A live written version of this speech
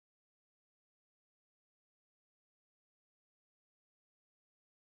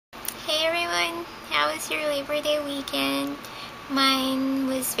how was your Labor Day weekend? Mine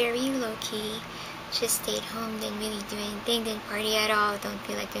was very low-key. Just stayed home, didn't really do anything, didn't party at all, don't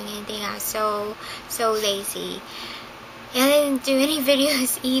feel like doing anything. I was so lazy. And I didn't do any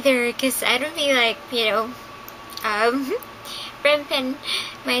videos either because I don't feel like, ramping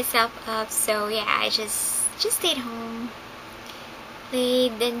myself up. So yeah, I just stayed home,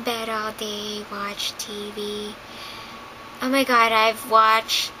 laid in bed all day, watched TV. Oh my god, I've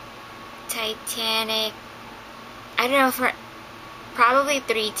watched Titanic, I don't know, for probably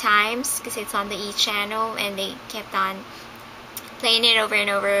 3 times because it's on the E channel and they kept on playing it over and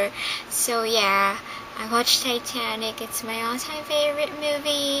over. So yeah, I watched Titanic. It's my all-time favorite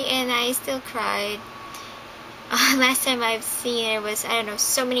movie and I still cried. Last time I've seen it was, I don't know,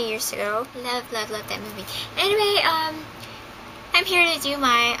 so many years ago. Love that movie. Anyway, I'm here to do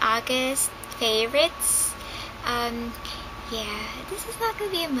my August favorites. Yeah, this is not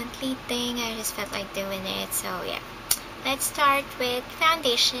gonna be a monthly thing. I just felt like doing it, so yeah. Let's start with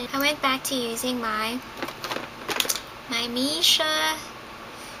foundation. I went back to using my Misha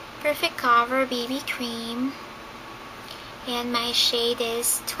Perfect Cover BB Cream. And my shade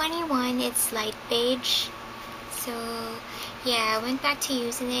is 21. It's light beige. So yeah, I went back to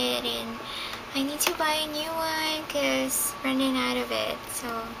using it and I need to buy a new one because running out of it. So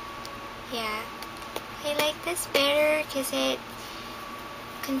yeah, I like this better because it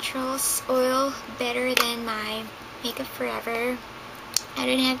controls oil better than my Makeup Forever. I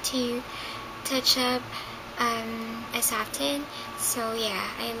don't have to touch up as often. So yeah,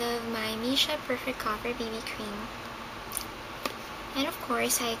 I love my Misha Perfect Cover BB Cream. And of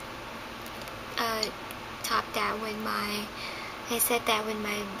course I topped that with I set that with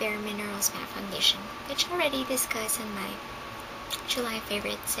my Bare Minerals Matte Foundation, which I already discussed in my July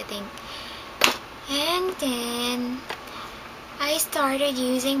favorites, I think. And then I started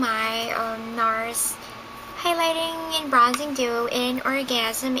using my NARS highlighting and bronzing duo in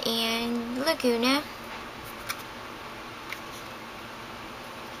Orgasm and Laguna.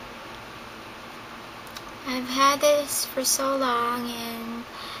 I've had this for so long and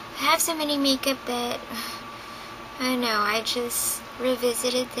I have so many makeup that I don't know, I just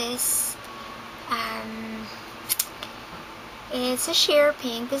revisited this. It's a sheer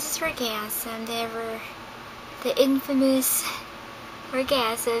pink. This is Orgasm, the infamous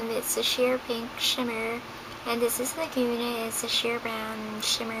Orgasm. It's a sheer pink shimmer. And this is Laguna. It's a sheer brown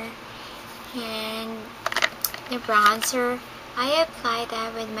shimmer. And the bronzer, I applied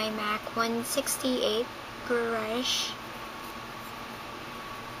that with my MAC 168 brush.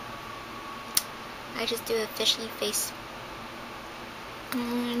 I just do a fishy face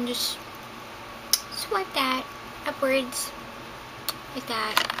and just swipe that upwards like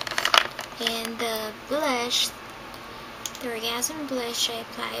that. And the blush, the Orgasm blush, I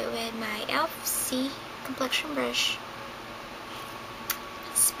apply with my e.l.f. C complexion brush.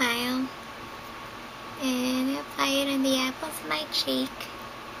 Smile and apply it on the apples of my cheek.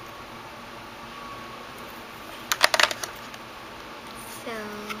 So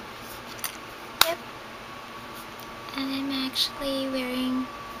yep, and I'm actually wearing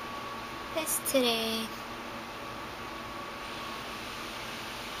this today.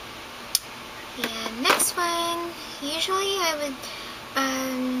 And next one, usually I would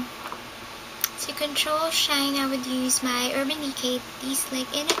to control shine I would use my Urban Decay Slick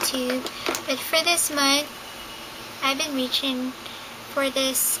in a tube, but for this month I've been reaching for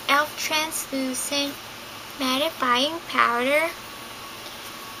this e.l.f. translucent mattifying powder.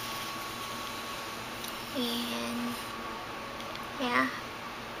 And yeah,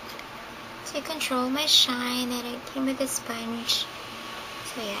 to control my shine, that I came with a sponge.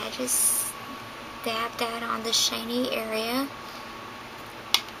 So yeah, I just dab that on the shiny area.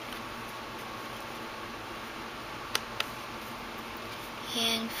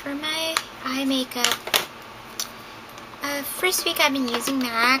 And for my eye makeup, first week I've been using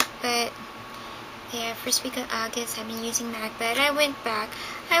MAC, but yeah, first week of August I've been using MAC, but I went back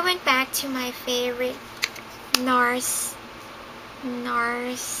to my favorite NARS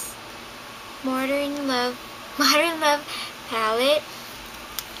Modern Love palette.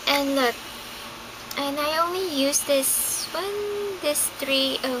 And look, and I only use this this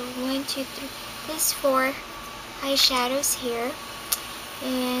 4 eyeshadows here.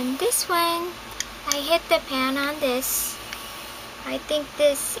 And this one, I hit the pan on this. I think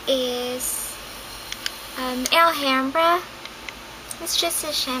this is Alhambra. It's just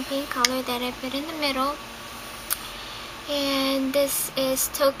a champagne color that I put in the middle. And this is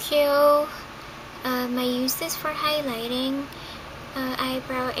Tokyo. I use this for highlighting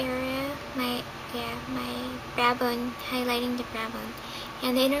eyebrow area. My brow bone, highlighting the brow bone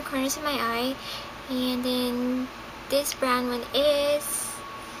and the inner corners of my eye. And then this brown one is,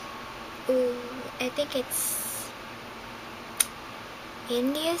 ooh, I think it's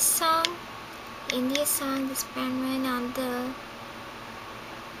India's song. This brown one on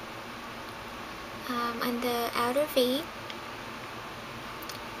the outer V.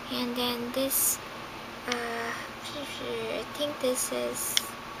 And then this, I think this is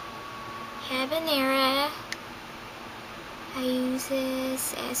habanero. I use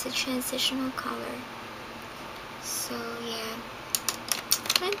this as a transitional color. So yeah,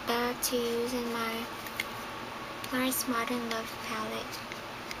 went back to using my NARS Modern Love palette.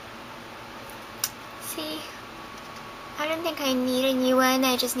 See, I don't think I need a new one.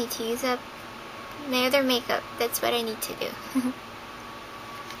 I just need to use up my other makeup. That's what I need to do.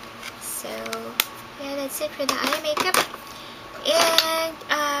 So yeah, that's it for the eye makeup. And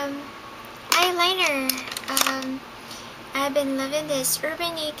eyeliner. I've been loving this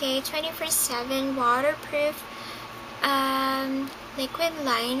Urban Decay 24/7 waterproof liquid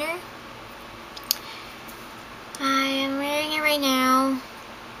liner. I am wearing it right now.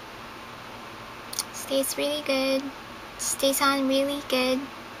 Stays really good. Stays on really good.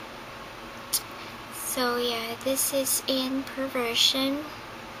 So yeah, this is in Perversion.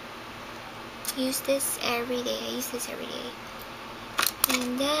 Use this every day. I use this every day.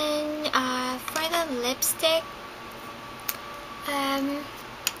 And then for the lipstick,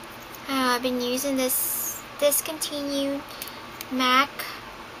 I've been using this discontinued MAC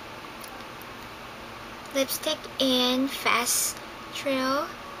lipstick in Fast Trail.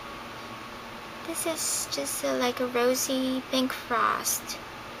 This is just like a rosy pink frost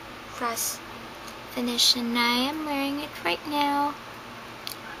finish, and I am wearing it right now.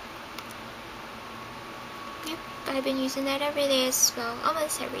 Yep, I've been using that every day as well,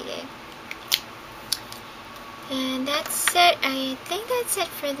 almost every day. And that's it. I think that's it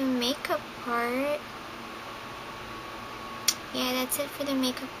for the makeup part. Yeah, that's it for the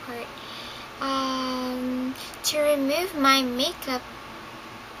makeup part. To remove my makeup,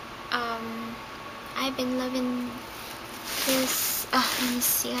 I've been loving this. Let me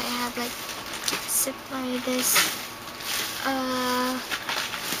see. I have like supply this.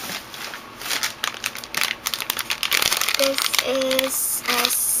 This is a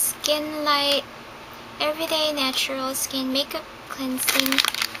Skin Light Everyday Natural Skin Makeup Cleansing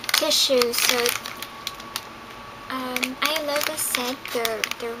Tissue. So I love the scent,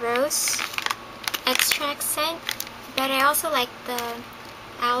 the rose extract scent, but I also like the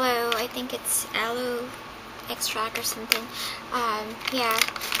aloe. I think it's aloe extract or something. Yeah,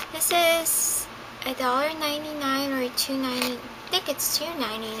 this is $1.99 or $2.90. I think it's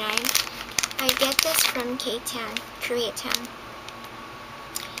 $2.99. I get this from Koreatown.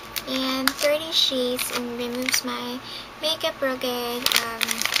 And 30 shades and removes my makeup real good.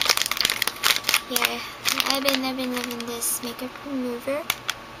 Yeah, I've been loving this makeup remover.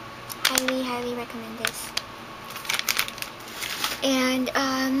 Highly recommend this. And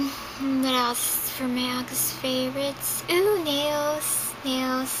what else for my August favorites? Ooh, nails.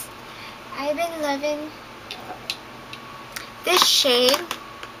 I've been loving this shade.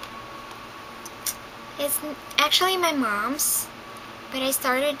 It's actually my mom's, but I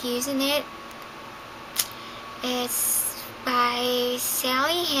started using it. It's by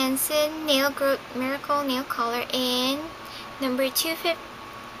Sally Hansen Nail Growth Miracle Nail Color in number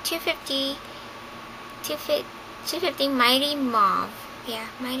 250 Mighty Mauve. Yeah,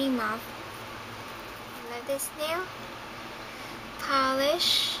 Mighty Mauve. I love this nail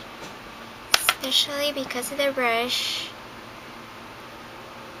polish, especially because of the brush,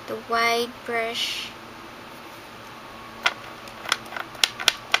 the wide brush.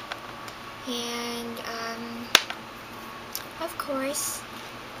 And of course,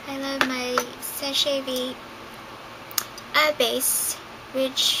 I love my Sachet V base,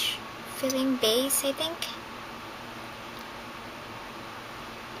 Ridge Filling Base, I think.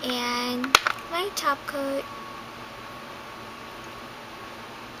 And my top coat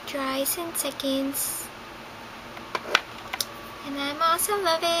dries in seconds. And I'm also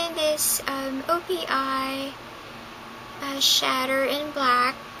loving this OPI Shatter in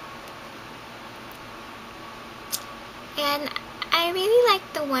Black. And I really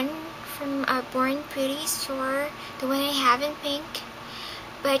like the one from Born Pretty store, the one I have in pink.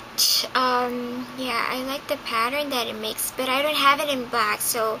 But yeah, I like the pattern that it makes, but I don't have it in black,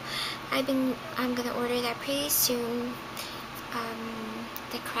 so I'm gonna order that pretty soon.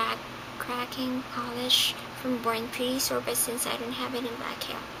 The cracking polish from Born Pretty store, but since I don't have it in black,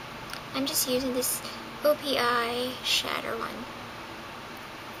 yeah, I'm just using this OPI Shatter one.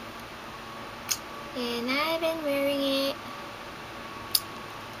 And I've been wearing it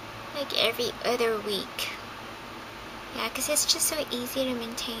like every other week. Yeah, because it's just so easy to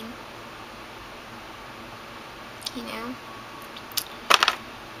maintain, you know.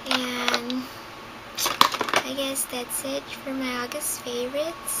 And I guess that's it for my August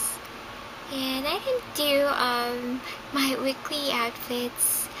favorites. And I didn't do my weekly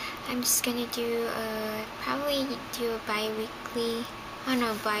outfits. I'm just gonna do probably do a bi-weekly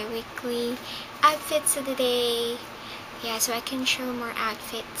outfits of the day. Yeah, so I can show more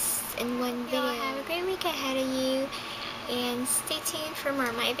outfits in one video. Have a great week ahead of you, and stay tuned for more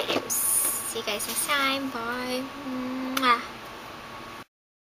of my videos. See you guys next time. Bye. Mwah.